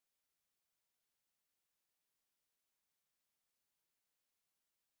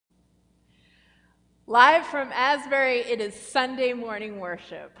Live from Asbury, it is Sunday morning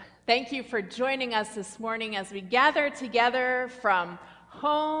worship. Thank you for joining us this morning as we gather together from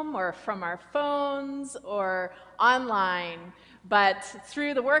home or from our phones or online. But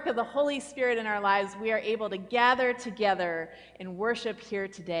through the work of the Holy Spirit in our lives, we are able to gather together in worship here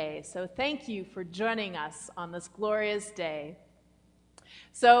today. So thank you for joining us on this glorious day.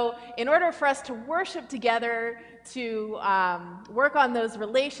 So in order for us to worship together, to work on those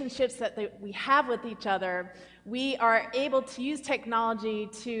relationships that we have with each other, we are able to use technology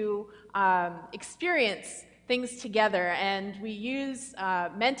to experience things together. And we use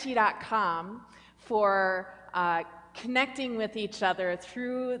menti.com for connecting with each other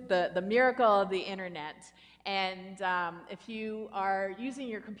through the miracle of the internet. And if you are using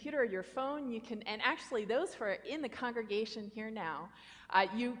your computer or your phone, you can, and actually those who are in the congregation here now,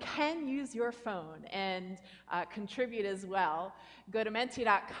 you can use your phone and contribute as well. Go to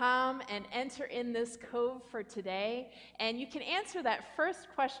menti.com and enter in this code for today, and you can answer that first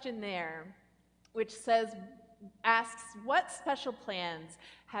question there, which asks, what special plans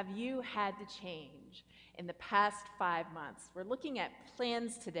have you had to change in the past 5 months? We're looking at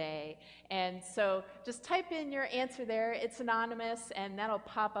plans today, and so just type in your answer there. It's anonymous, and that'll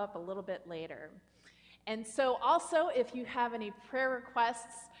pop up a little bit later. And so also, if you have any prayer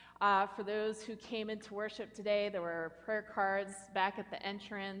requests for those who came into worship today, there were prayer cards back at the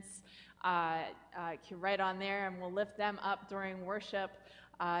entrance. You can write on there, and we'll lift them up during worship.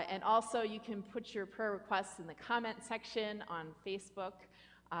 And also, you can put your prayer requests in the comment section on Facebook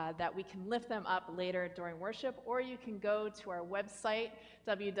that we can lift them up later during worship, or you can go to our website,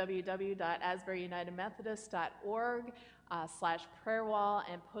 www.asburyunitedmethodist.org/prayerwall,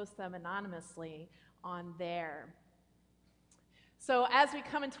 and post them anonymously on there. So as we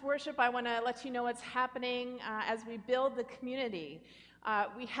come into worship, I want to let you know what's happening as we build the community.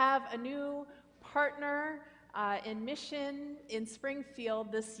 We have a new partner in mission in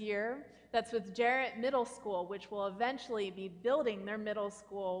Springfield this year. That's with Jarrett Middle School, which will eventually be building their middle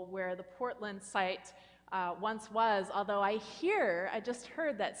school where the Portland site once was. Although I just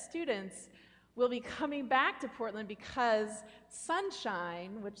heard that students will be coming back to Portland because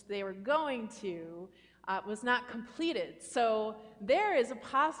Sunshine, which they were going to, was not completed. So there is a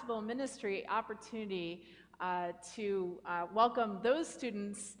possible ministry opportunity to welcome those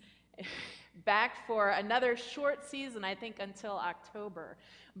students back for another short season, I think until October.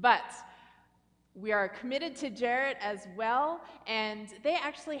 But we are committed to Jarrett as well, and they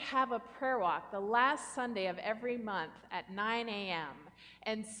actually have a prayer walk the last Sunday of every month at 9 a.m.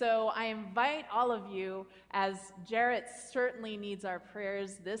 And so I invite all of you, as Jarrett certainly needs our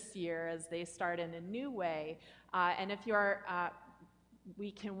prayers this year as they start in a new way. And if you are,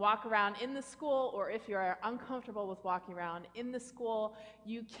 we can walk around in the school, or if you are uncomfortable with walking around in the school,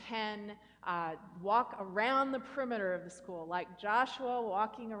 you can walk around the perimeter of the school, like Joshua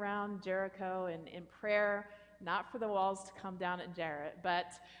walking around Jericho in prayer, not for the walls to come down at Jarrett,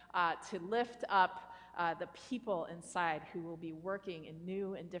 but to lift up the people inside who will be working in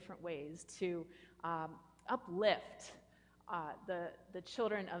new and different ways to uplift the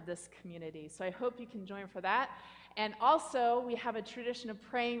children of this community. So I hope you can join for that. And also, we have a tradition of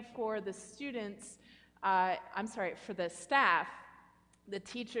praying for the students, for the staff, the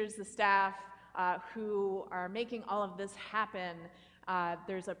teachers, the staff who are making all of this happen.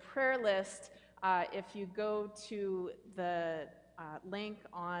 There's a prayer list. If you go to the link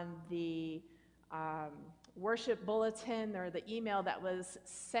on the worship bulletin or the email that was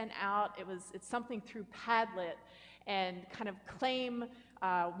sent out, it's something through Padlet, and kind of claim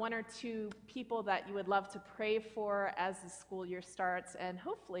one or two people that you would love to pray for as the school year starts, and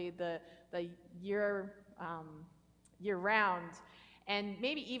hopefully the year round, and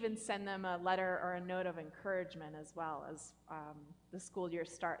maybe even send them a letter or a note of encouragement as well as the school year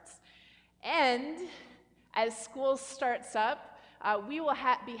starts. And as school starts up, we will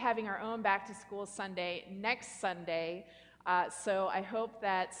be having our own Back to School Sunday next Sunday. So I hope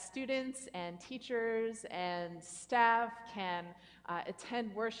that students and teachers and staff can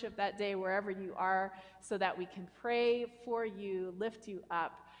attend worship that day wherever you are, so that we can pray for you, lift you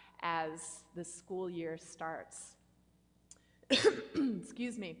up as the school year starts.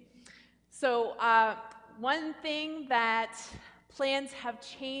 Excuse me. So one thing that plans have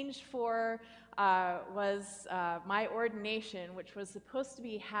changed for was my ordination, which was supposed to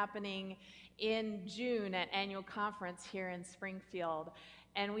be happening in June at annual conference here in Springfield.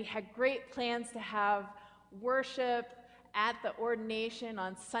 And we had great plans to have worship at the ordination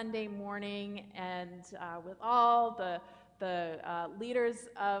on Sunday morning, and with all the leaders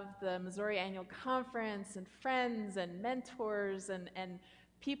of the Missouri Annual Conference and friends and mentors and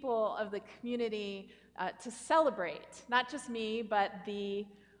people of the community to celebrate, not just me, but the,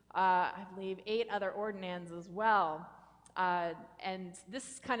 I believe, 8 other ordinands as well. And this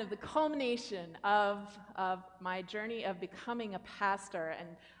is kind of the culmination of my journey of becoming a pastor,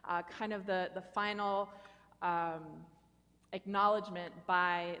 and kind of the final acknowledgement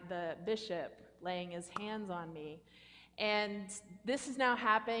by the bishop laying his hands on me. And this is now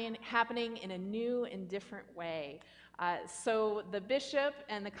happening in a new and different way. So the bishop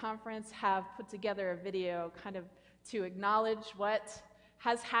and the conference have put together a video kind of to acknowledge what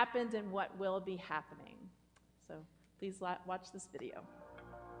has happened and what will be happening. So please watch this video.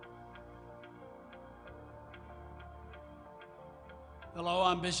 Hello,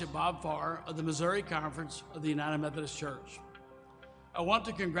 I'm Bishop Bob Farr of the Missouri Conference of the United Methodist Church. I want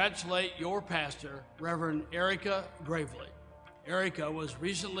to congratulate your pastor, Reverend Erica Gravely. Erica was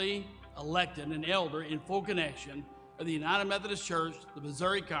recently elected an elder in full connection of the United Methodist Church, the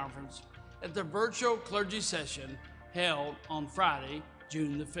Missouri Conference, at the virtual clergy session held on Friday,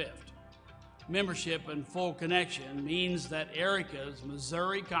 June the 5th. Membership in full connection means that Erica's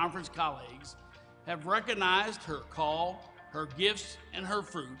Missouri Conference colleagues have recognized her call, her gifts, and her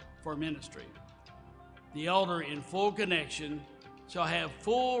fruit for ministry. The elder in full connection shall have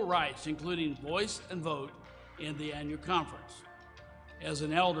full rights, including voice and vote, in the annual conference. As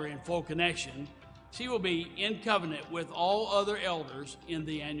an elder in full connection, she will be in covenant with all other elders in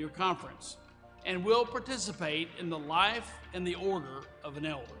the annual conference and will participate in the life and the order of an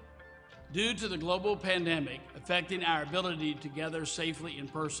elder. Due to the global pandemic affecting our ability to gather safely in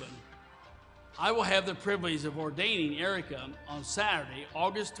person, I will have the privilege of ordaining Erica on Saturday,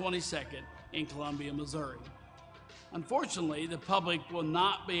 August 22nd in Columbia, Missouri. Unfortunately, the public will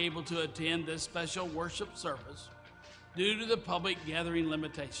not be able to attend this special worship service due to the public gathering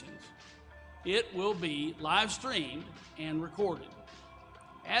limitations. It will be live streamed and recorded.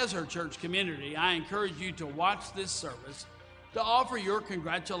 As her church community, I encourage you to watch this service to offer your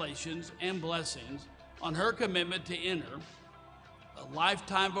congratulations and blessings on her commitment to enter a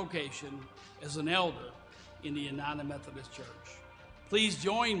lifetime vocation as an elder in the United Methodist Church. Please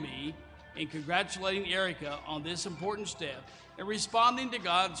join me in congratulating Erica on this important step and responding to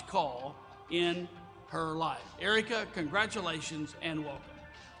God's call in her life. Erica, congratulations and welcome.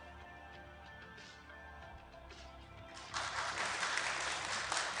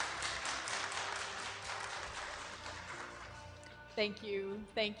 Thank you,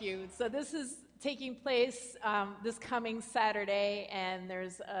 thank you. So this is taking place this coming Saturday, and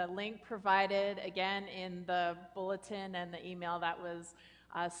there's a link provided again in the bulletin and the email that was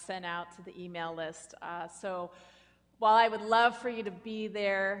sent out to the email list. So while I would love for you to be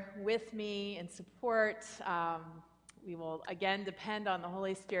there with me and support, we will again depend on the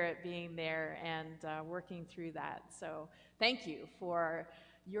Holy Spirit being there and working through that. So thank you for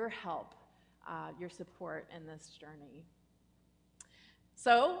your help, your support in this journey.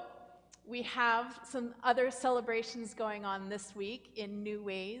 So we have some other celebrations going on this week in new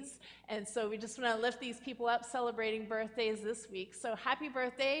ways, and so we just want to lift these people up celebrating birthdays this week. So happy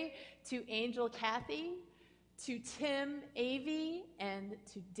birthday to Angel Kathy, to Tim Avey, and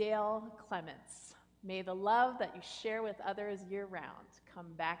to Dale Clements. May the love that you share with others year-round come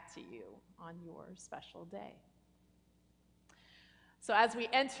back to you on your special day. So as we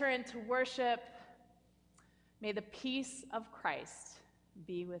enter into worship, may the peace of Christ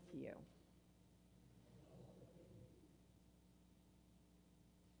be with you.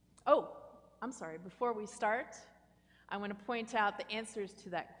 Oh, I'm sorry, before we start, I want to point out the answers to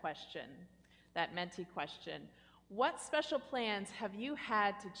that question, that Menti question. What special plans have you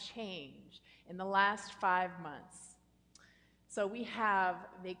had to change in the last 5 months? So we have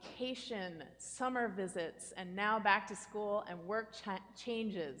vacation, summer visits, and now back to school and work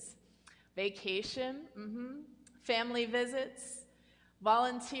changes. Vacation, family visits,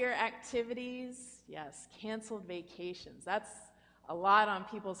 volunteer activities, yes, canceled vacations. That's a lot on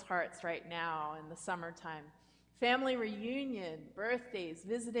people's hearts right now in the summertime. Family reunion, birthdays,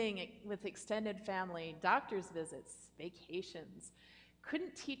 visiting with extended family, doctor's visits, vacations.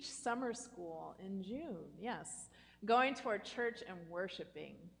 Couldn't teach summer school in June, yes. Going to our church and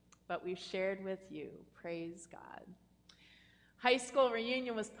worshiping, but we've shared with you, praise God. High school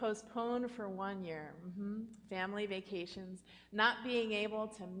reunion was postponed for 1 year. Family vacations, not being able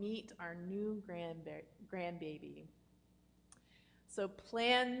to meet our new grandbaby. So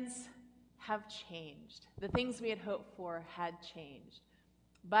plans have changed. The things we had hoped for had changed.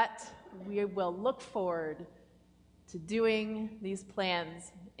 But we will look forward to doing these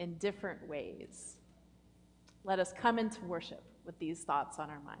plans in different ways. Let us come into worship with these thoughts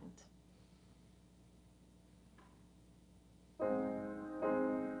on our mind.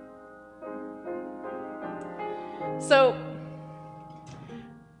 So,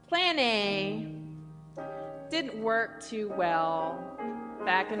 Plan A didn't work too well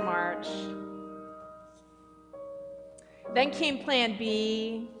back in March. Then came Plan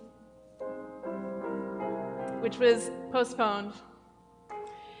B, which was postponed.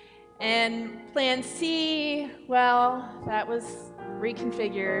 And Plan C, well, that was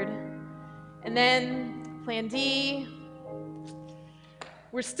reconfigured. And then Plan D,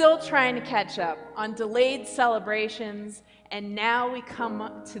 we're still trying to catch up on delayed celebrations, and now we come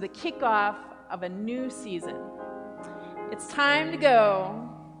up to the kickoff of a new season. It's time to go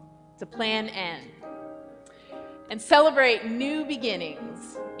to Plan N and celebrate new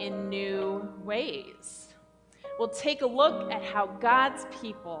beginnings in new ways. We'll take a look at how God's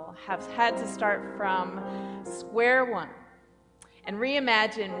people have had to start from square one and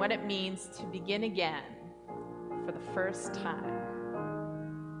reimagine what it means to begin again for the first time.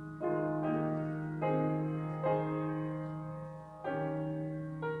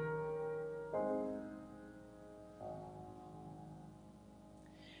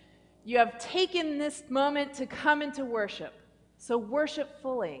 You have taken this moment to come into worship, so worship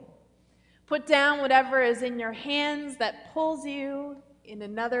fully. Put down whatever is in your hands that pulls you in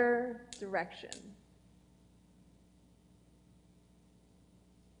another direction.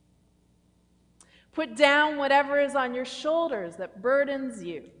 Put down whatever is on your shoulders that burdens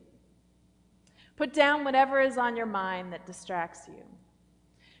you. Put down whatever is on your mind that distracts you.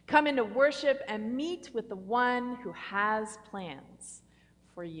 Come into worship and meet with the one who has plans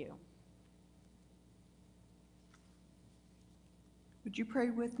for you. Would you pray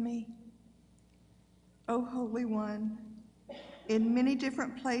with me? O Holy One, in many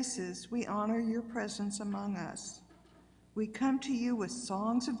different places we honor your presence among us. We come to you with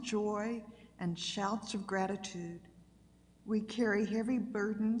songs of joy and shouts of gratitude. We carry heavy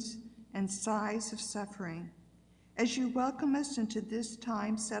burdens and sighs of suffering. As you welcome us into this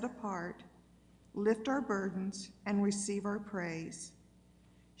time set apart, lift our burdens and receive our praise.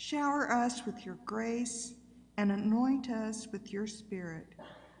 Shower us with your grace and anoint us with your Spirit.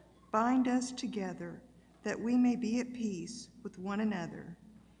 Bind us together that we may be at peace with one another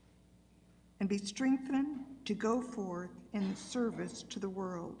and be strengthened to go forth in service to the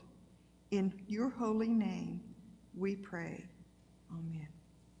world. In your holy name we pray. Amen.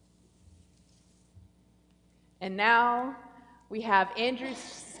 And now we have Andrew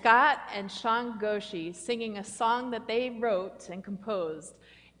Scott and Sean Goshi singing a song that they wrote and composed,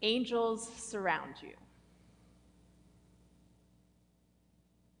 Angels Surround You.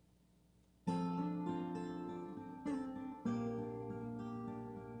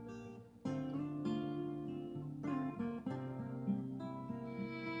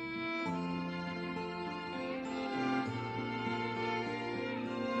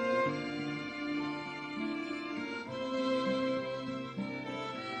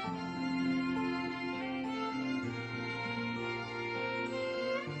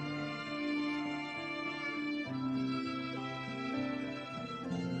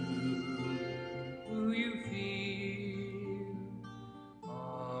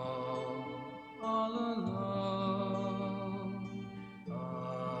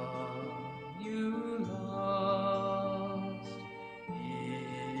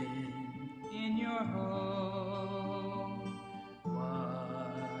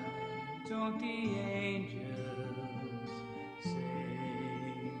 Don't the angels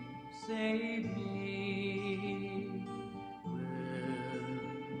save me?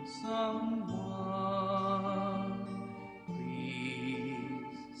 Will someone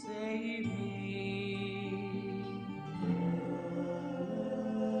please save me?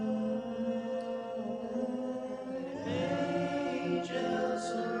 Angels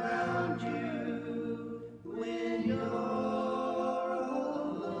surround you when you're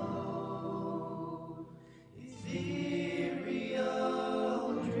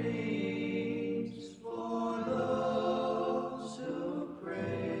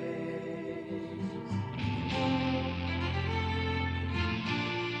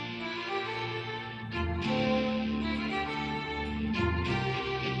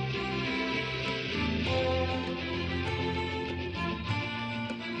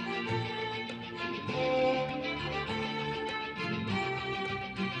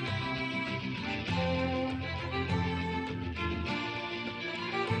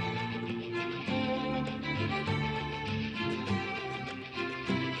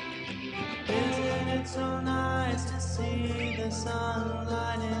so nice to see the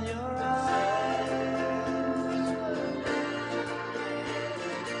sunlight in your eyes.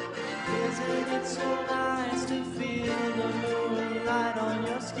 Isn't it so nice to feel the moonlight on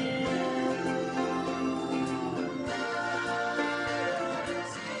your skin?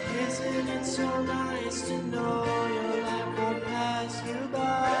 it so nice to know your life will pass you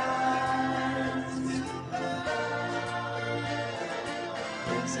by?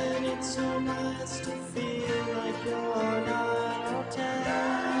 Isn't it so nice to feel like you're 9 or 10?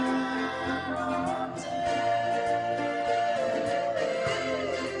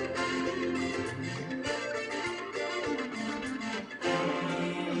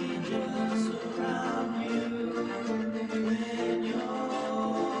 Angels around you when you're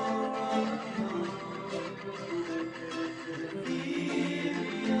alone.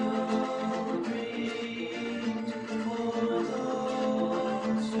 Ethereal dreams for those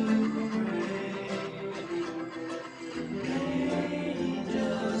who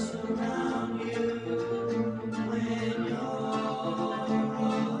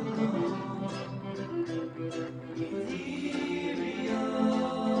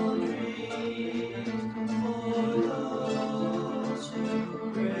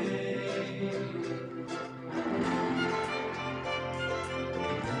pray.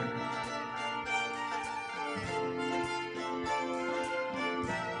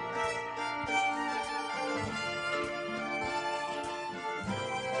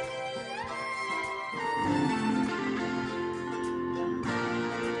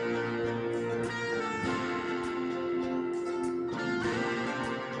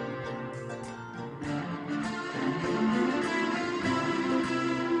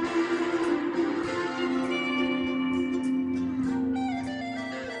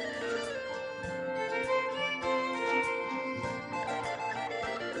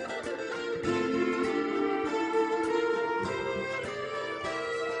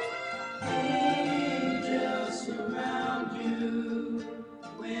 Angels surround you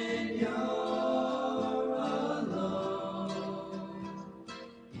when you're alone.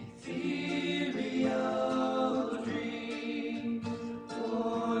 Ethereal dreams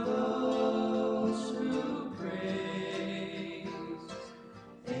for those who pray.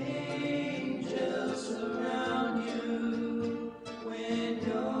 Angels surround you when you're alone. Ethereal dreams for those who praise. Angels surround you when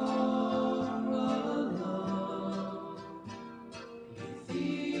you're alone.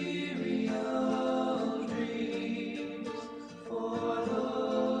 Ethereal dreams for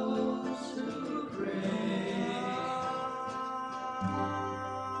those who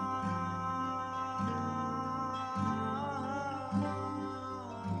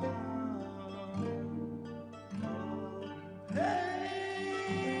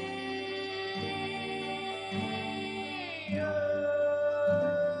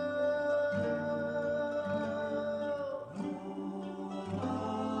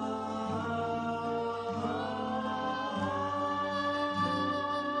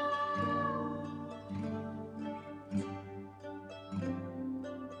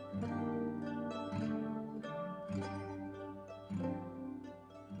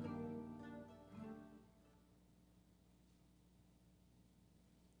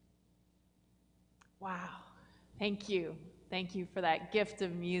Wow. Thank you. Thank you for that gift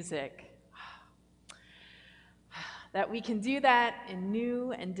of music. That we can do that in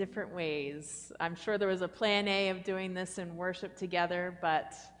new and different ways. I'm sure there was a plan A of doing this in worship together,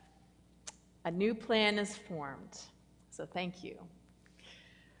 but a new plan is formed. So thank you.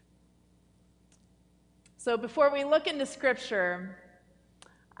 So before we look into Scripture,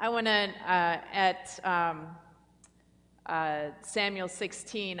 I want to, Samuel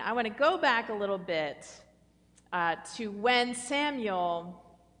 16, I want to go back a little bit to when Samuel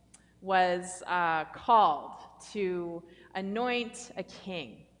was called to anoint a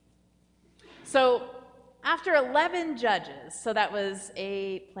king. So after 11 judges, so that was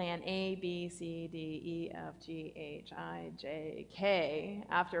plan A, B, C, D, E, F, G, H, I, J, K.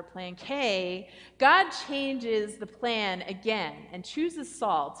 After plan K, God changes the plan again and chooses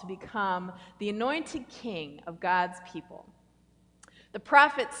Saul to become the anointed king of God's people. The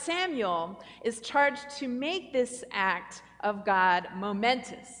prophet Samuel is charged to make this act of God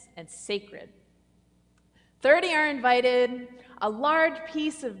momentous and sacred. 30 are invited. A large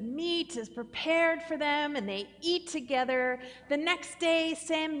piece of meat is prepared for them, and they eat together. The next day,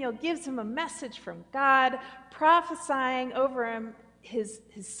 Samuel gives him a message from God, prophesying over him his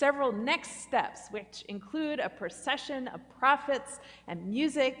several next steps, which include a procession of prophets and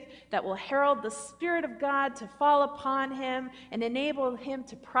music that will herald the Spirit of God to fall upon him and enable him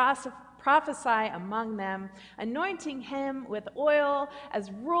to prophesy among them, anointing him with oil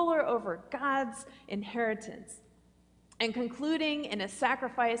as ruler over God's inheritance, and concluding in a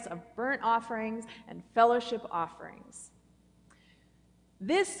sacrifice of burnt offerings and fellowship offerings.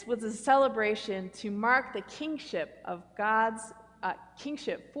 This was a celebration to mark the kingship of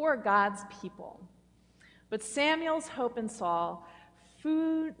kingship for God's people. But Samuel's hope in Saul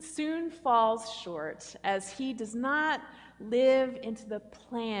soon falls short as he does not live into the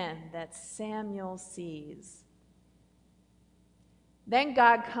plan that Samuel sees. Then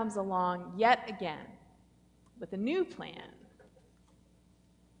God comes along yet again with a new plan.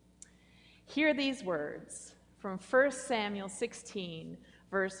 Hear these words from 1 Samuel 16,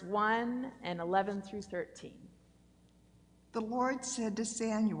 verse 1 and 11 through 13. The Lord said to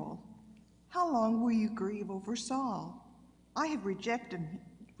Samuel, "How long will you grieve over Saul? I have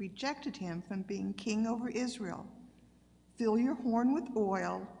rejected him from being king over Israel. Fill your horn with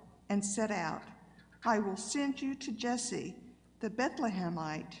oil and set out. I will send you to Jesse, the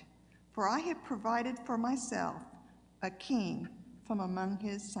Bethlehemite, for I have provided for myself a king from among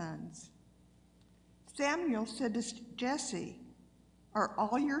his sons." Samuel said to Jesse, "Are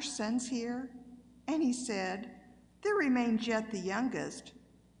all your sons here?" And he said, "There remains yet the youngest,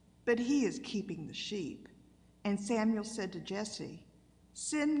 but he is keeping the sheep." And Samuel said to Jesse,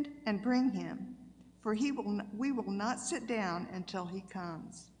 "Send and bring him, for we will not sit down until he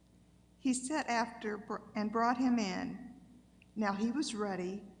comes." He set after and brought him in. Now he was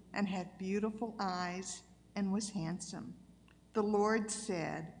ruddy and had beautiful eyes and was handsome. The Lord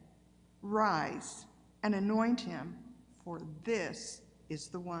said, "Rise and anoint him, for this is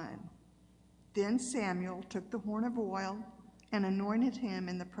the one." Then Samuel took the horn of oil and anointed him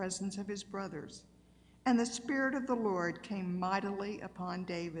in the presence of his brothers. And the Spirit of the Lord came mightily upon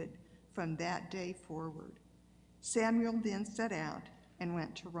David from that day forward. Samuel then set out and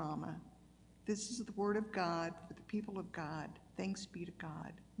went to Ramah. This is the word of God for the people of God. Thanks be to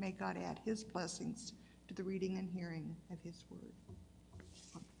God. May God add his blessings to the reading and hearing of his word.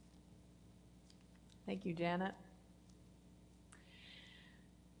 Thank you, Janet.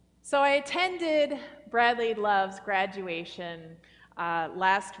 So I attended Bradley Love's graduation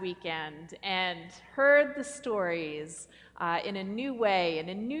last weekend and heard the stories in a new way, in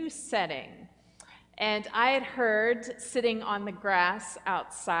a new setting. And I had heard, sitting on the grass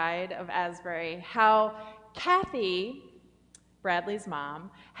outside of Asbury, how Kathy, Bradley's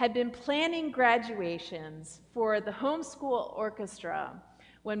mom, had been planning graduations for the homeschool orchestra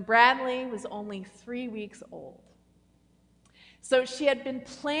when Bradley was only 3 weeks old. So she had been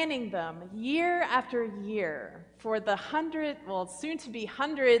planning them year after year for the soon to be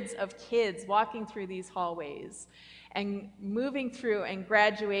hundreds of kids walking through these hallways and moving through and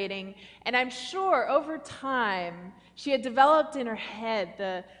graduating. And I'm sure over time she had developed in her head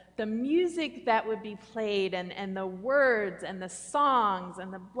the music that would be played and the words and the songs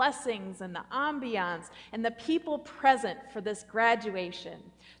and the blessings and the ambiance and the people present for this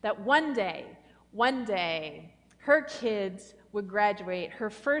graduation. That one day, her kids would graduate, her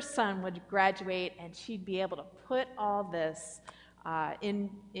first son would graduate, and she'd be able to put all this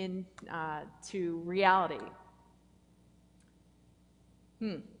to reality.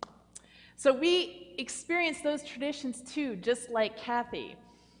 So we experience those traditions too, just like Kathy.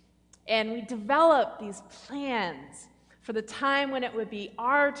 And we develop these plans for the time when it would be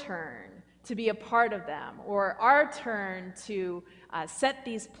our turn to be a part of them, or our turn to set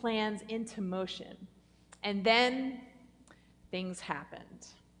these plans into motion. And then things happened.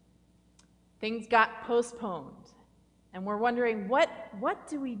 Things got postponed. And we're wondering, what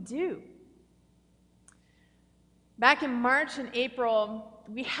do we do? Back in March and April,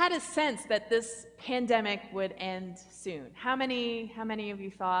 we had a sense that this pandemic would end soon. How many of you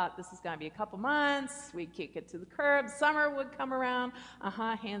thought this is going to be a couple months, we'd kick it to the curb, summer would come around?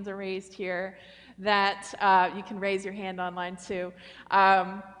 Hands are raised here. That you can raise your hand online too.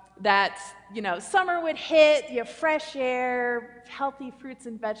 That summer would hit, fresh air, healthy fruits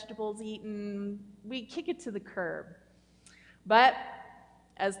and vegetables eaten, we'd kick it to the curb. But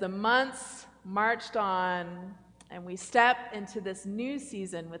as the months marched on, and we step into this new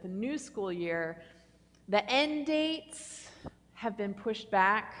season with a new school year, the end dates have been pushed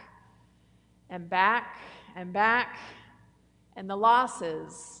back and back and back, and the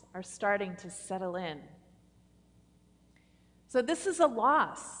losses are starting to settle in. So this is a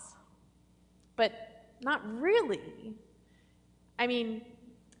loss, but not really. I mean,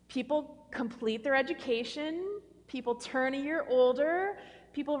 people complete their education, people turn a year older,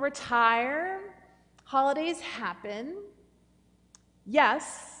 people retire, holidays happen,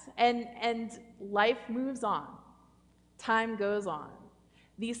 yes, and life moves on. Time goes on.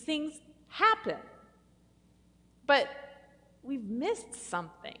 These things happen. But we've missed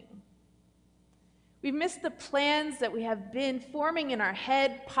something. We've missed the plans that we have been forming in our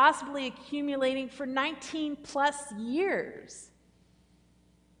head, possibly accumulating for 19 plus years.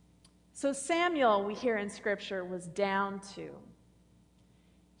 So Samuel, we hear in Scripture, was down to.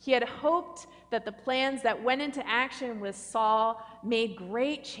 He had hoped that the plans that went into action with Saul made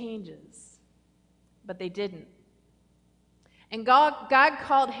great changes, but they didn't. And God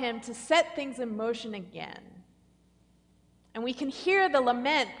called him to set things in motion again. And we can hear the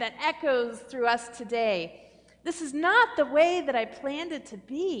lament that echoes through us today. This is not the way that I planned it to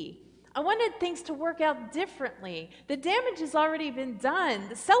be. I wanted things to work out differently. The damage has already been done.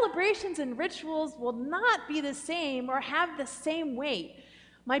 The celebrations and rituals will not be the same or have the same weight.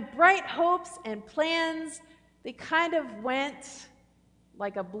 My bright hopes and plans, they kind of went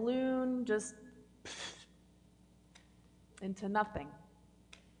like a balloon, just into nothing.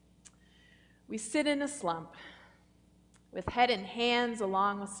 We sit in a slump with head and hands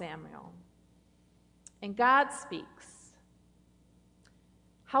along with Samuel. And God speaks.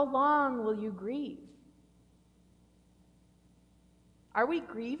 How long will you grieve? Are we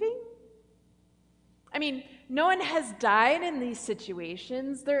grieving? I mean, no one has died in these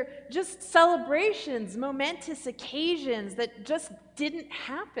situations. They're just celebrations, momentous occasions that just didn't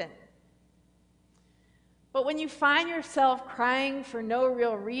happen. But when you find yourself crying for no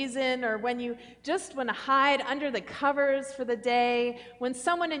real reason, or when you just want to hide under the covers for the day, when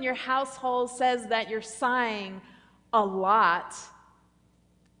someone in your household says that you're sighing a lot,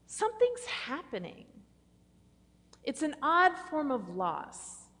 something's happening. It's an odd form of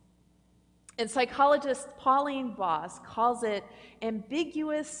loss. And psychologist Pauline Boss calls it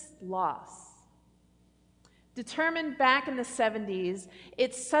ambiguous loss. Determined back in the 70s,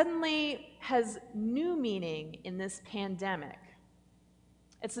 it suddenly has new meaning in this pandemic.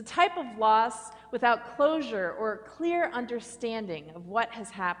 It's a type of loss without closure or clear understanding of what has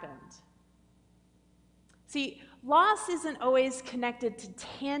happened. See, loss isn't always connected to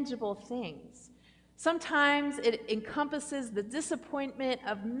tangible things. Sometimes it encompasses the disappointment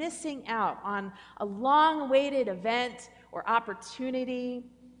of missing out on a long-awaited event or opportunity.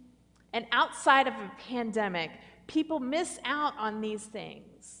 And outside of a pandemic, people miss out on these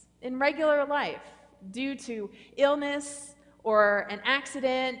things in regular life due to illness or an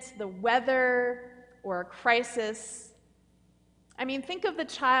accident, the weather, or a crisis. I mean, think of the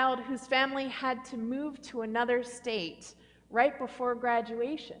child whose family had to move to another state right before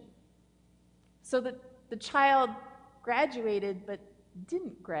graduation. So that the child graduated but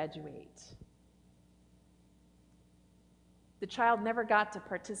didn't graduate. The child never got to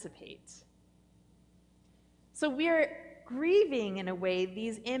participate. So we're grieving, in a way,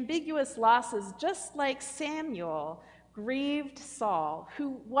 these ambiguous losses, just like Samuel grieved Saul,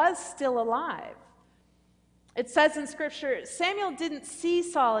 who was still alive. It says in Scripture, Samuel didn't see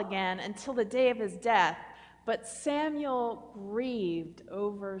Saul again until the day of his death, but Samuel grieved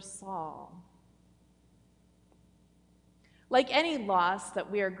over Saul. Like any loss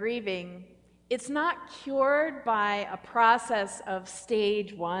that we are grieving, it's not cured by a process of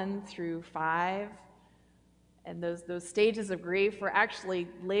stage 1 through 5. And those stages of grief were actually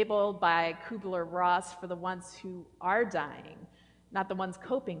labeled by Kubler-Ross for the ones who are dying, not the ones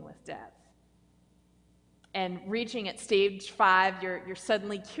coping with death. And reaching at stage 5, you're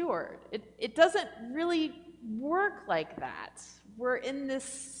suddenly cured. It doesn't really work like that. We're in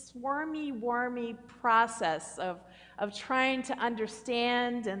this swarmy process of trying to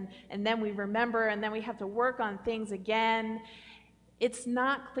understand, and then we remember, and then we have to work on things again. It's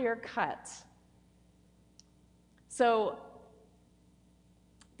not clear-cut. So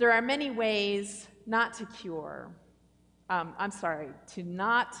there are many ways not to cure, to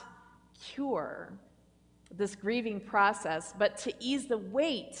not cure this grieving process, but to ease the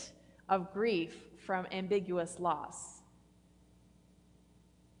weight of grief from ambiguous loss.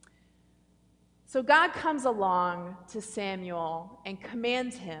 So God comes along to Samuel and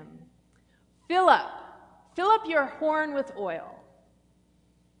commands him, fill up your horn with oil.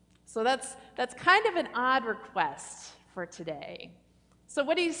 So that's kind of an odd request for today. So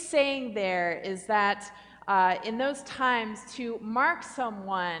what he's saying there is that in those times, to mark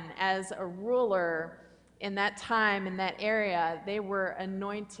someone as a ruler in that time, in that area, they were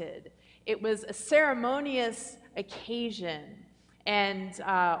anointed. It was a ceremonious occasion, and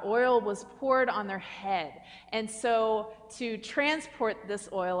oil was poured on their head. And so to transport this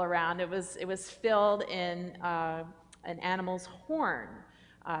oil around, it was filled in an animal's horn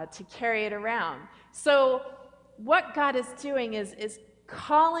to carry it around. So what God is doing is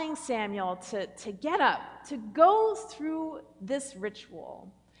calling Samuel to get up, to go through this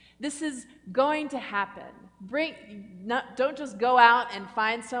ritual. This is going to happen. Don't just go out and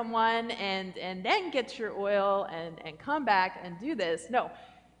find someone and then get your oil and come back and do this. No,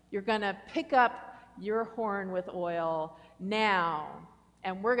 you're going to pick up your horn with oil now,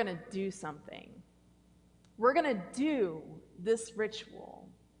 and we're going to do something. We're going to do this ritual.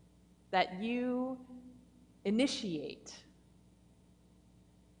 that you initiate.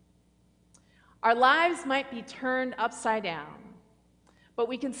 Our lives might be turned upside down, but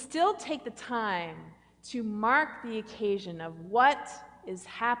we can still take the time to mark the occasion of what is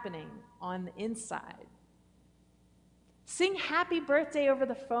happening on the inside. Sing happy birthday over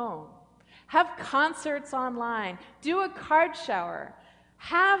the phone. Have concerts online. Do a card shower.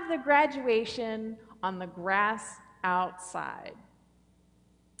 Have the graduation on the grass outside.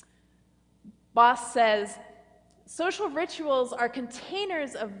 Boss says, social rituals are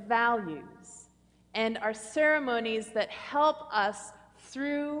containers of values and are ceremonies that help us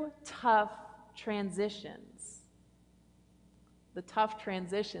through tough transitions. The tough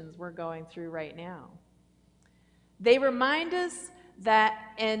transitions we're going through right now. They remind us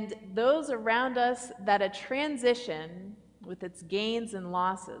that, and those around us, that a transition with its gains and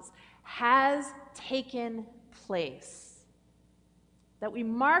losses has taken place. That we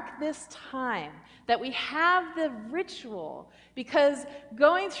mark this time, that we have the ritual, because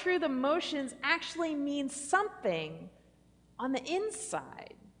going through the motions actually means something on the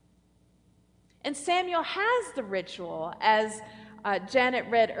inside. And Samuel has the ritual, as Janet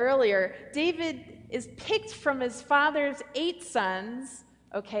read earlier. David is picked from his father's 8 sons.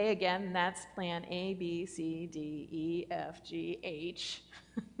 Okay, again, that's plan A, B, C, D, E, F, G, H.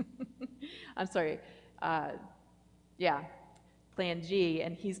 I'm sorry. Plan G,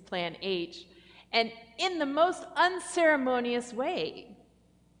 and he's plan H. And in the most unceremonious way,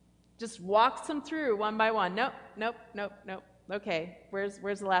 just walks them through one by one. Nope. Okay, where's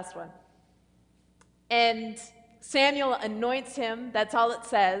the last one? And Samuel anoints him. That's all it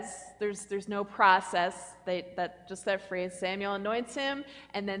says. There's no process. Just that phrase. Samuel anoints him,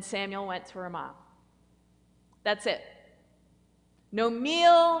 and then Samuel went to Ramah. That's it. No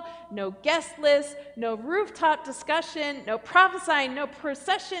meal, no guest list, no rooftop discussion, no prophesying, no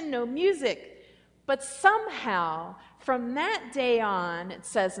procession, no music. But somehow, from that day on, it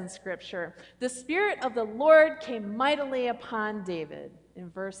says in Scripture, the Spirit of the Lord came mightily upon David, in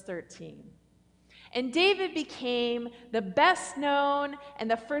verse 13. And David became the best known and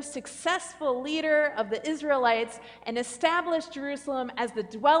the first successful leader of the Israelites and established Jerusalem as the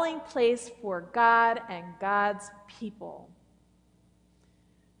dwelling place for God and God's people.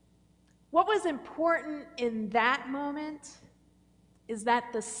 What was important in that moment is that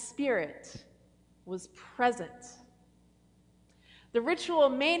the Spirit was present. The ritual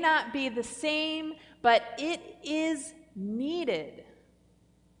may not be the same, but it is needed.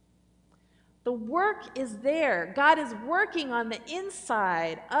 The work is there. God is working on the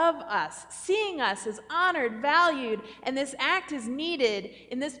inside of us, seeing us as honored, valued, and this act is needed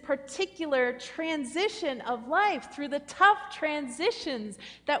in this particular transition of life, through the tough transitions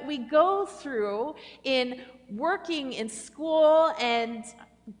that we go through in working in school and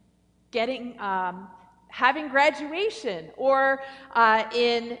having graduation, or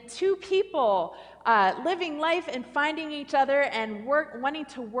in 2 people living life and finding each other and wanting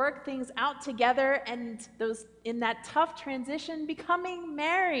to work things out together, and those in that tough transition becoming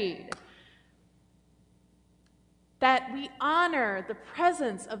married. That we honor the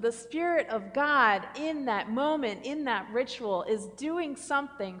presence of the Spirit of God in that moment, in that ritual, is doing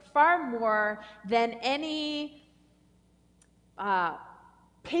something far more than any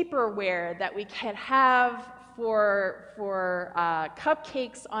paperware that we can have for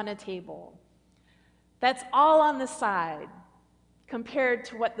cupcakes on a table. That's all on the side compared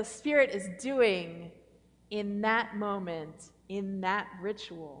to what the Spirit is doing in that moment, in that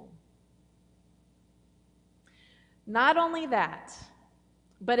ritual. Not only that,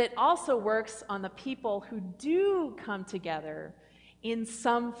 but it also works on the people who do come together in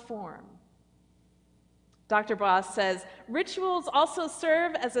some form. Dr. Boss says, rituals also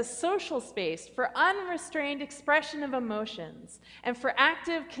serve as a social space for unrestrained expression of emotions and for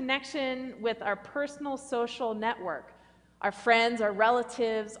active connection with our personal social network, our friends, our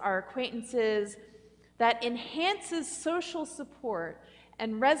relatives, our acquaintances, that enhances social support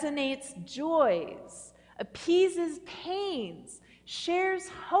and resonates joys, appeases pains, shares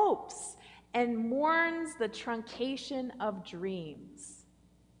hopes, and mourns the truncation of dreams.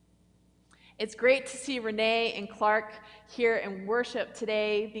 It's great to see Renee and Clark here in worship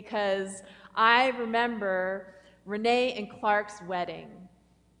today, because I remember Renee and Clark's wedding.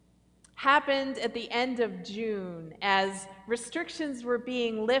 Happened at the end of June as restrictions were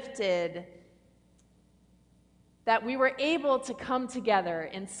being lifted, that we were able to come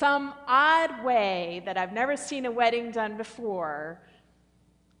together in some odd way that I've never seen a wedding done before,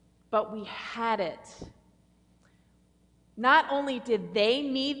 but we had it. Not only did they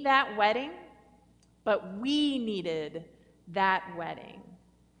need that wedding, but we needed that wedding.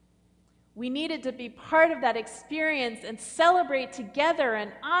 We needed to be part of that experience and celebrate together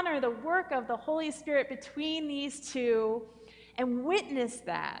and honor the work of the Holy Spirit between these two and witness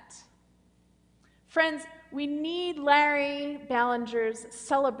that. Friends, we need Larry Ballinger's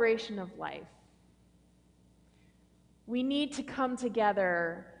celebration of life. We need to come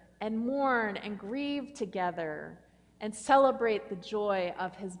together and mourn and grieve together and celebrate the joy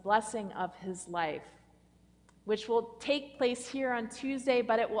of his blessing of his life, which will take place here on Tuesday,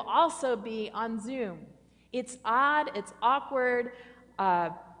 but it will also be on Zoom. It's odd, it's awkward.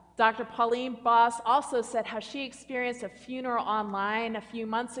 Dr. Pauline Boss also said how she experienced a funeral online a few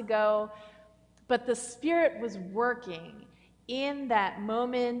months ago, but the Spirit was working in that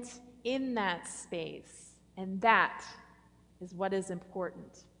moment, in that space, and that is what is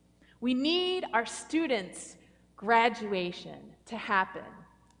important. We need our students' graduation to happen,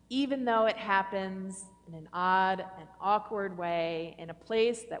 even though it happens in an odd and awkward way in a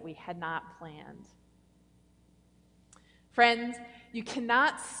place that we had not planned. Friends, you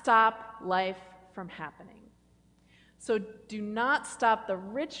cannot stop life from happening. So do not stop the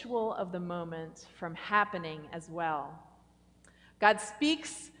ritual of the moment from happening as well. God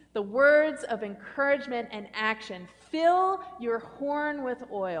speaks the words of encouragement and action. Fill your horn with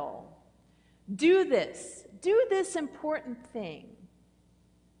oil. Do this important thing.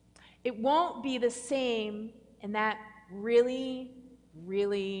 It won't be the same, and that really,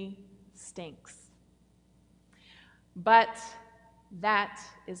 really stinks. But that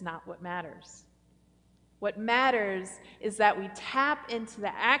is not what matters. What matters is that we tap into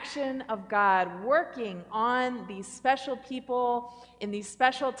the action of God working on these special people in these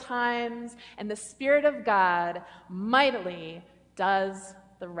special times, and the Spirit of God mightily does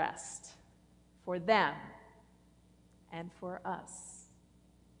the rest for them and for us.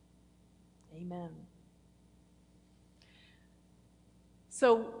 Amen.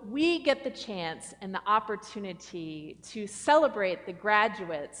 So we get the chance and the opportunity to celebrate the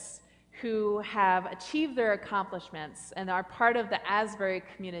graduates who have achieved their accomplishments and are part of the Asbury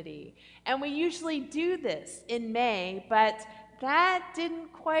community. And we usually do this in May, but that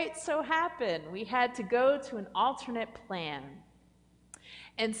didn't quite so happen. We had to go to an alternate plan.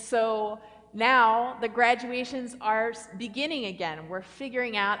 And so now the graduations are beginning again. We're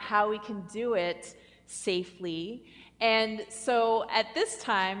figuring out how we can do it safely. And so at this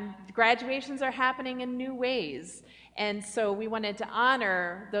time, graduations are happening in new ways. And so we wanted to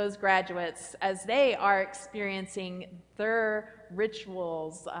honor those graduates as they are experiencing their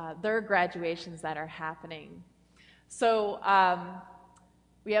rituals, their graduations that are happening. So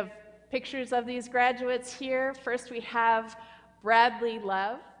we have pictures of these graduates here. First we have Bradley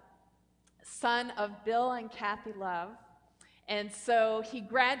Love, son of Bill and Kathy Love. And so he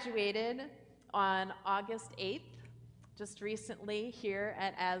graduated on August 8th. Just recently here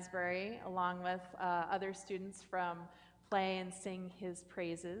at Asbury, along with other students from Play and Sing His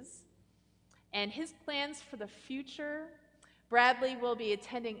Praises. And his plans for the future, Bradley will be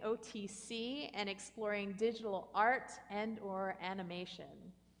attending OTC and exploring digital art and or animation.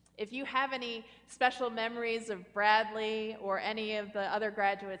 If you have any special memories of Bradley or any of the other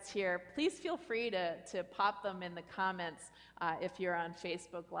graduates here, please feel free to pop them in the comments if you're on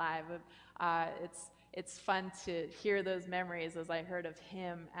Facebook Live. It's fun to hear those memories as I heard of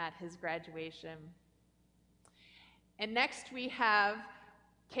him at his graduation. And next we have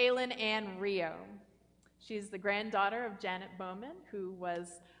Kaylin Ann Rio. She's the granddaughter of Janet Bowman, who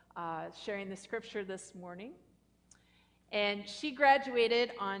was sharing the scripture this morning. And she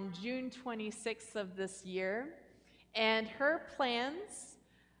graduated on June 26th of this year. And her plans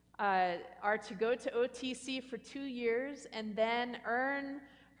are to go to OTC for 2 years and then earn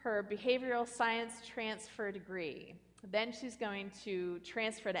her behavioral science transfer degree. Then she's going to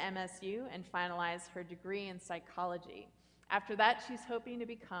transfer to MSU and finalize her degree in psychology. After that, she's hoping to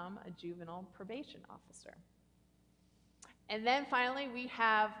become a juvenile probation officer. And then finally, we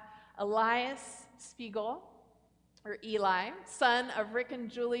have Elias Spiegel, or Eli, son of Rick and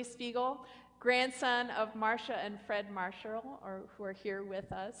Julie Spiegel, grandson of Marcia and Fred Marshall, who are here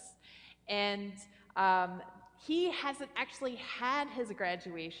with us. And he hasn't actually had his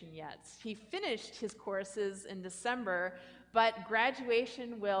graduation yet. He finished his courses in December, but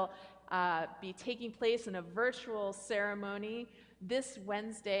graduation will be taking place in a virtual ceremony this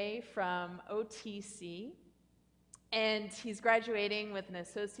Wednesday from OTC. And he's graduating with an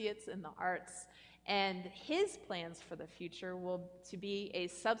associate's in the arts. And his plans for the future will to be a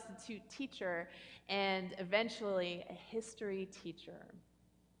substitute teacher and eventually a history teacher.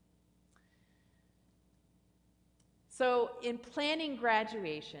 So in planning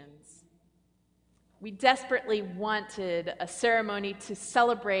graduations, we desperately wanted a ceremony to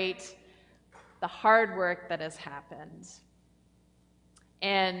celebrate the hard work that has happened.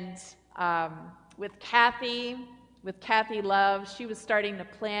 And with Kathy Love, she was starting to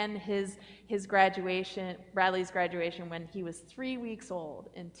plan his graduation, Bradley's graduation, when he was 3 weeks old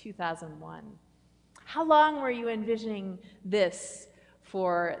in 2001. How long were you envisioning this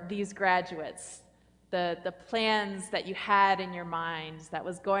for these graduates? The plans that you had in your mind that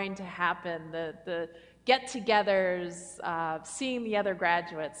was going to happen, the get-togethers, seeing the other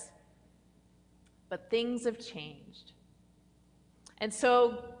graduates. But things have changed. And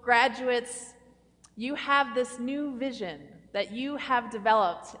so, graduates, you have this new vision that you have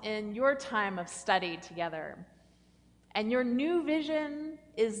developed in your time of study together. And your new vision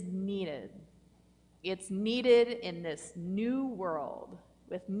is needed. It's needed in this new world,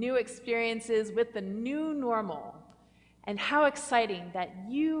 with new experiences, with the new normal. And how exciting that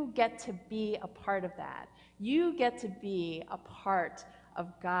you get to be a part of that. You get to be a part of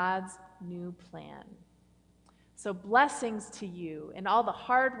God's new plan. So blessings to you and all the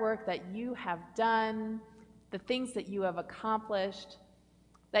hard work that you have done, the things that you have accomplished,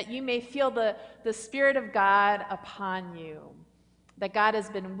 that you may feel the Spirit of God upon you, that God has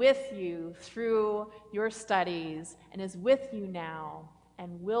been with you through your studies and is with you now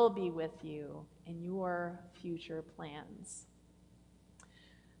and will be with you in your future plans.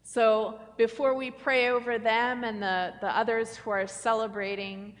 So before we pray over them and the others who are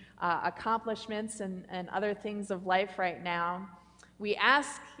celebrating accomplishments and other things of life right now, we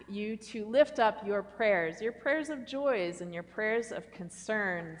ask you to lift up your prayers of joys and your prayers of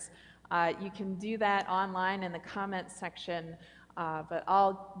concerns. You can do that online in the comments section, but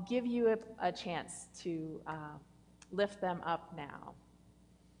I'll give you a chance to lift them up now.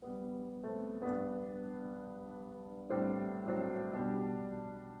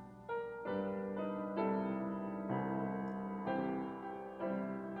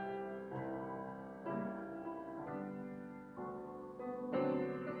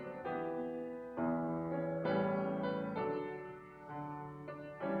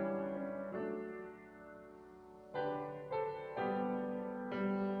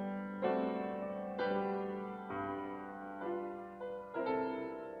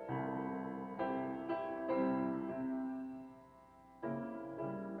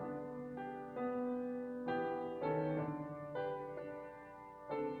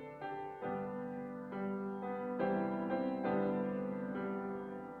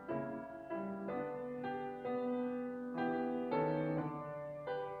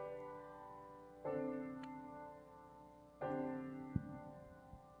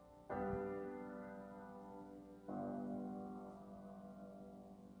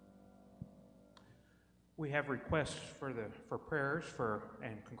 We have requests for prayers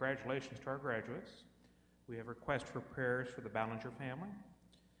and congratulations to our graduates. We have requests for prayers for the Ballinger family,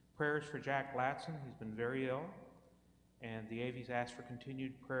 prayers for Jack Latson, who's been very ill, and the Avies asked for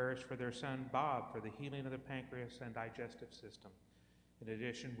continued prayers for their son Bob for the healing of the pancreas and digestive system. In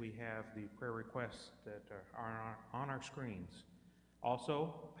addition, we have the prayer requests that are on our screens.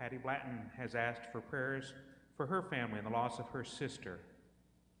 Also, Patty Blatton has asked for prayers for her family and the loss of her sister.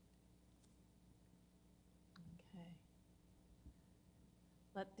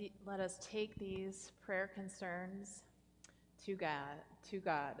 Let us take these prayer concerns to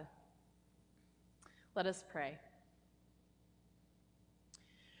God. Let us pray.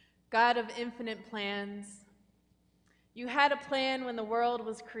 God of infinite plans, you had a plan when the world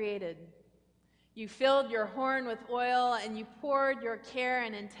was created. You filled your horn with oil and you poured your care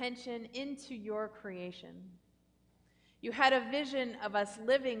and intention into your creation. You had a vision of us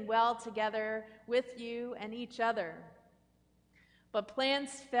living well together with you and each other. But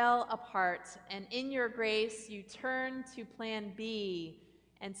plans fell apart, and in your grace, you turned to plan B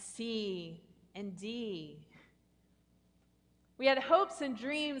and C and D. We had hopes and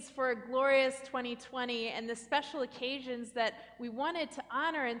dreams for a glorious 2020 and the special occasions that we wanted to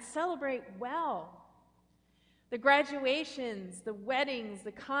honor and celebrate well. The graduations, the weddings,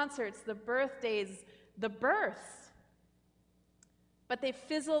 the concerts, the birthdays, the births. But they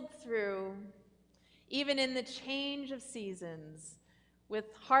fizzled through, even in the change of seasons, with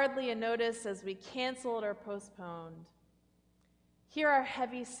hardly a notice as we canceled or postponed. Hear our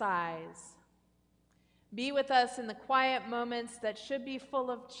heavy sighs. Be with us in the quiet moments that should be full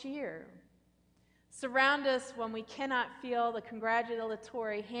of cheer. Surround us when we cannot feel the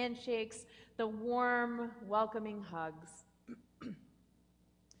congratulatory handshakes, the warm, welcoming hugs.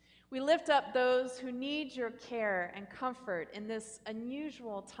 We lift up those who need your care and comfort in this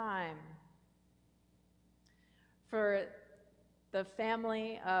unusual time. For the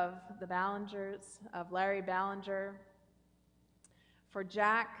family of the Ballingers, of Larry Ballinger, for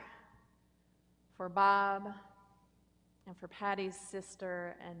Jack, for Bob, and for Patty's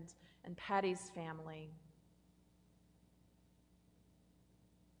sister and Patty's family.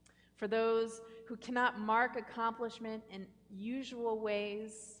 For those who cannot mark accomplishment in usual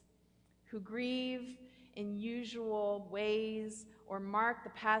ways, who grieve in usual ways, or mark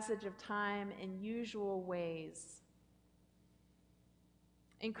the passage of time in usual ways.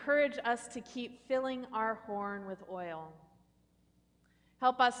 Encourage us to keep filling our horn with oil.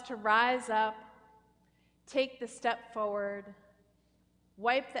 Help us to rise up, take the step forward,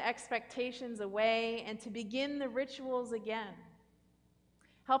 wipe the expectations away, and to begin the rituals again.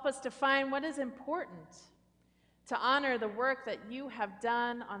 Help us to find what is important, to honor the work that you have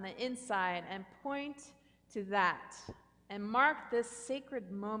done on the inside and point to that, and mark this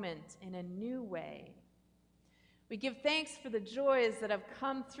sacred moment in a new way. We give thanks for the joys that have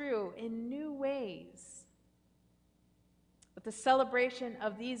come through in new ways. With the celebration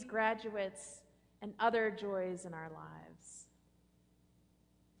of these graduates and other joys in our lives.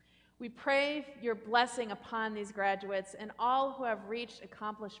 We pray your blessing upon these graduates and all who have reached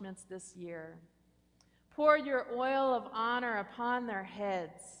accomplishments this year. Pour your oil of honor upon their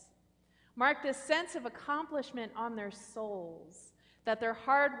heads. Mark this sense of accomplishment on their souls, that their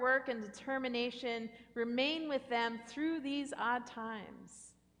hard work and determination remain with them through these odd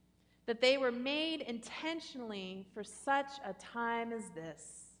times, that they were made intentionally for such a time as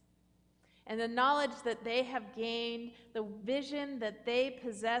this. And the knowledge that they have gained, the vision that they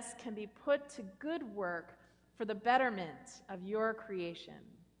possess, can be put to good work for the betterment of your creation.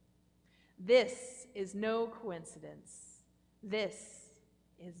 This is no coincidence. This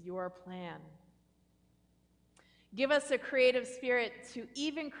is your plan. Give us a creative spirit to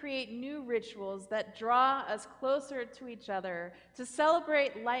even create new rituals that draw us closer to each other, to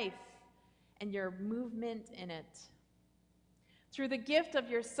celebrate life and your movement in it. Through the gift of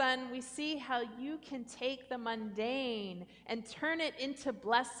your Son, we see how you can take the mundane and turn it into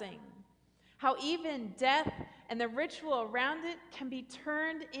blessing, how even death and the ritual around it can be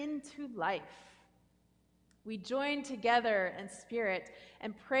turned into life. We join together in spirit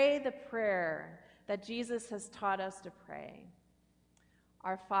and pray the prayer that Jesus has taught us to pray.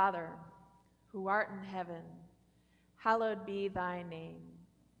 Our Father, who art in heaven, hallowed be thy name.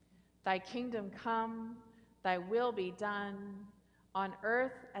 Thy kingdom come, thy will be done, on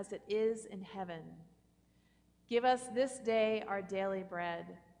earth as it is in heaven. Give us this day our daily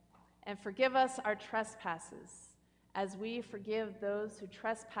bread, and forgive us our trespasses, as we forgive those who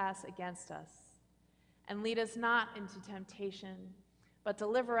trespass against us. And lead us not into temptation, but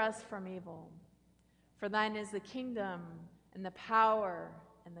deliver us from evil. For thine is the kingdom, and the power,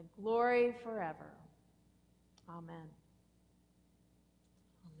 and the glory forever. Amen.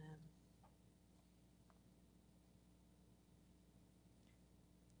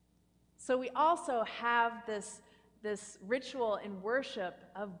 So we also have this ritual in worship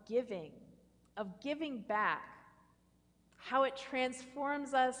of giving back, how it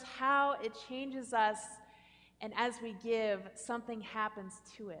transforms us, how it changes us, and as we give, something happens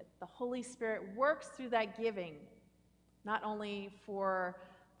to it. The Holy Spirit works through that giving, not only for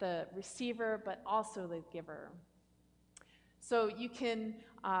the receiver, but also the giver. So you can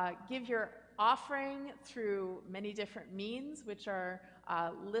give your offering through many different means, which are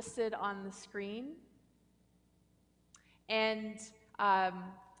listed on the screen. And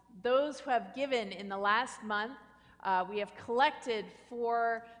those who have given in the last month, we have collected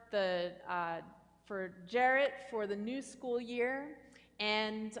for Jarrett for the new school year.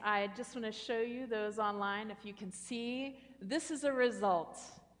 And I just want to show you those online. If you can see, this is a result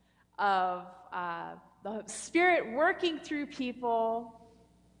of the Spirit working through people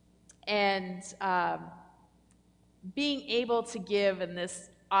and being able to give in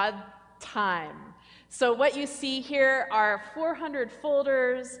this odd time. So what you see here are 400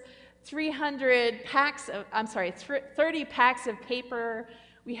 folders, 30 packs of paper.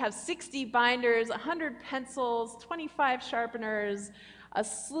 We have 60 binders, 100 pencils, 25 sharpeners, a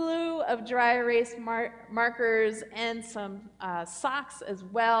slew of dry erase markers, and some socks as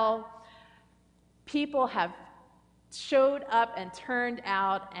well. People have showed up and turned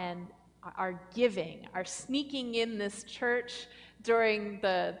out and are giving, are sneaking in this church during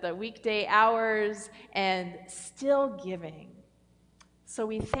the weekday hours and still giving. So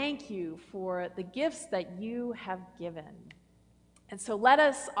we thank you for the gifts that you have given. And so let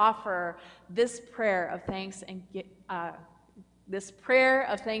us offer this prayer of thanks and this prayer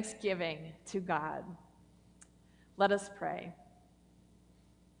of thanksgiving to God. Let us pray.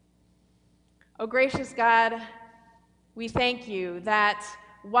 O gracious God, we thank you that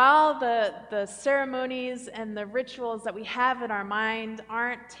while the ceremonies and the rituals that we have in our mind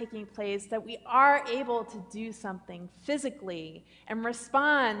aren't taking place, that we are able to do something physically and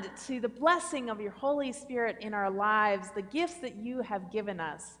respond to the blessing of your Holy Spirit in our lives, the gifts that you have given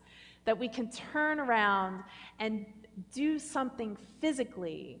us, that we can turn around and do something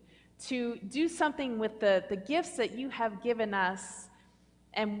physically, to do something with the gifts that you have given us,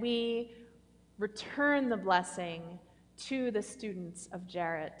 and we return the blessing to the students of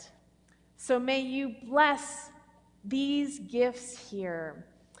Jarrett. So may you bless these gifts here,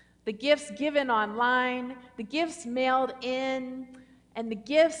 the gifts given online, the gifts mailed in, and the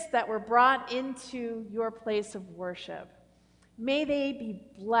gifts that were brought into your place of worship. May they be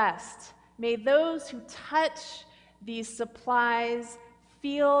blessed. May those who touch these supplies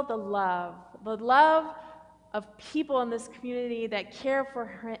feel the love of people in this community that care for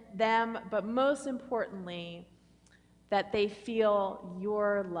them, but most importantly, that they feel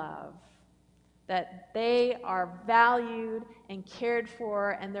your love, that they are valued and cared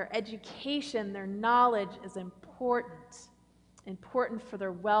for, and their education, their knowledge is important for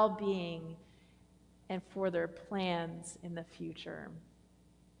their well-being and for their plans in the future.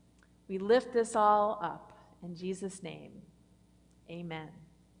 We lift this all up in Jesus' name. Amen.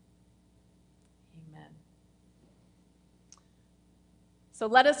 Amen. So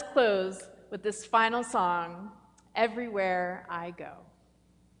let us close with this final song, Everywhere I Go.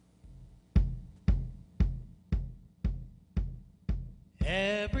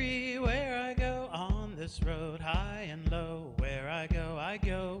 Everywhere I go on this road, high and low, where I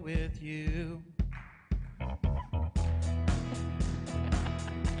go with you.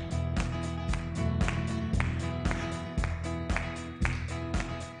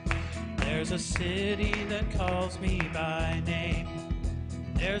 There's a city that calls me by name.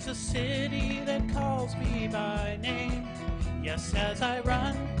 There's a city that calls me by name. Yes, as I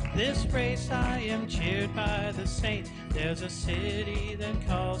run this race, I am cheered by the saints. There's a city that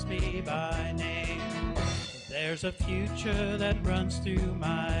calls me by name. There's a future that runs through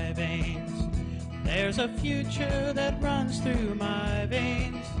my veins. There's a future that runs through my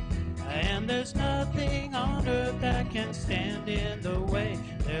veins. And there's nothing on earth that can stand in the way.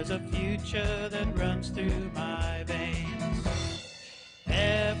 There's a future that runs through my veins.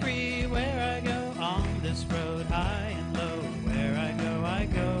 Everywhere I go on this road, high and low, where I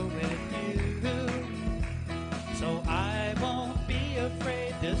go with you. So I won't be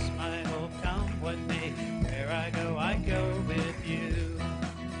afraid, this my hope, come what may. Where I go with you.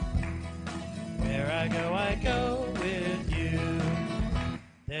 Where I go with you.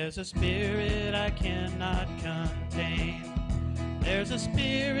 There's a spirit I cannot contain. There's a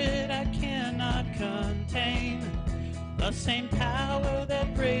spirit I cannot contain. The same power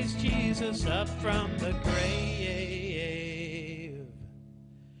that raised Jesus up from the grave.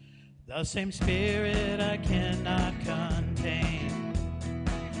 The same spirit I cannot contain.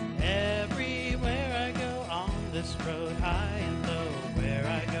 Everywhere I go on this road, high and low, where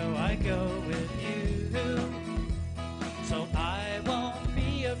I go with you. So I won't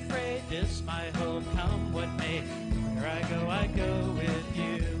be afraid, this my hope, come what may. Where I go with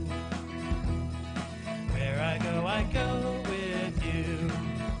you. Where I go with you.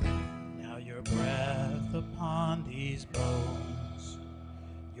 Now your breath upon these bones,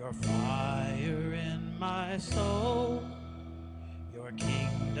 your fire in my soul, your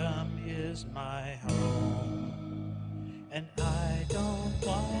kingdom is my home, and I don't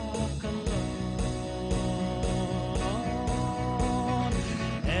walk alone.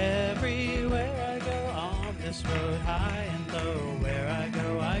 Everywhere I go on this road, high and low, where I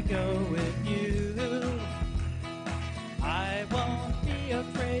go with you. I won't be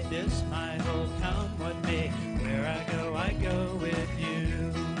afraid, this my hope, come what may. Where I go with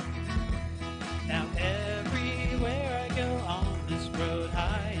you. Now everywhere I go on this road,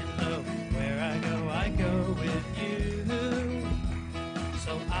 high and low, where I go with you.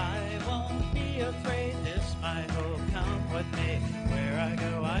 So I won't be afraid, this my hope, come what may. Where I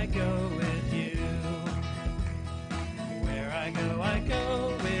go with you. Where I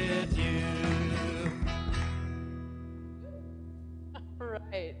go with you.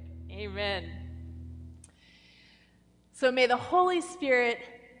 Right. Amen. So may the Holy Spirit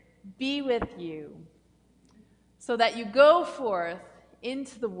be with you so that you go forth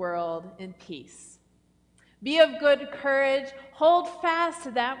into the world in peace. Be of good courage, hold fast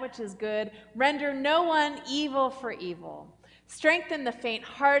to that which is good, render no one evil for evil. Strengthen the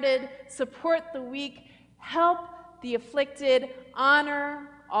faint-hearted, support the weak, help the afflicted, honor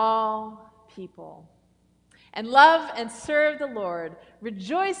all people. And love and serve the Lord,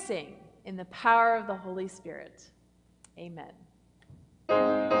 rejoicing in the power of the Holy Spirit. Amen.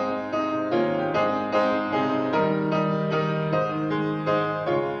 you.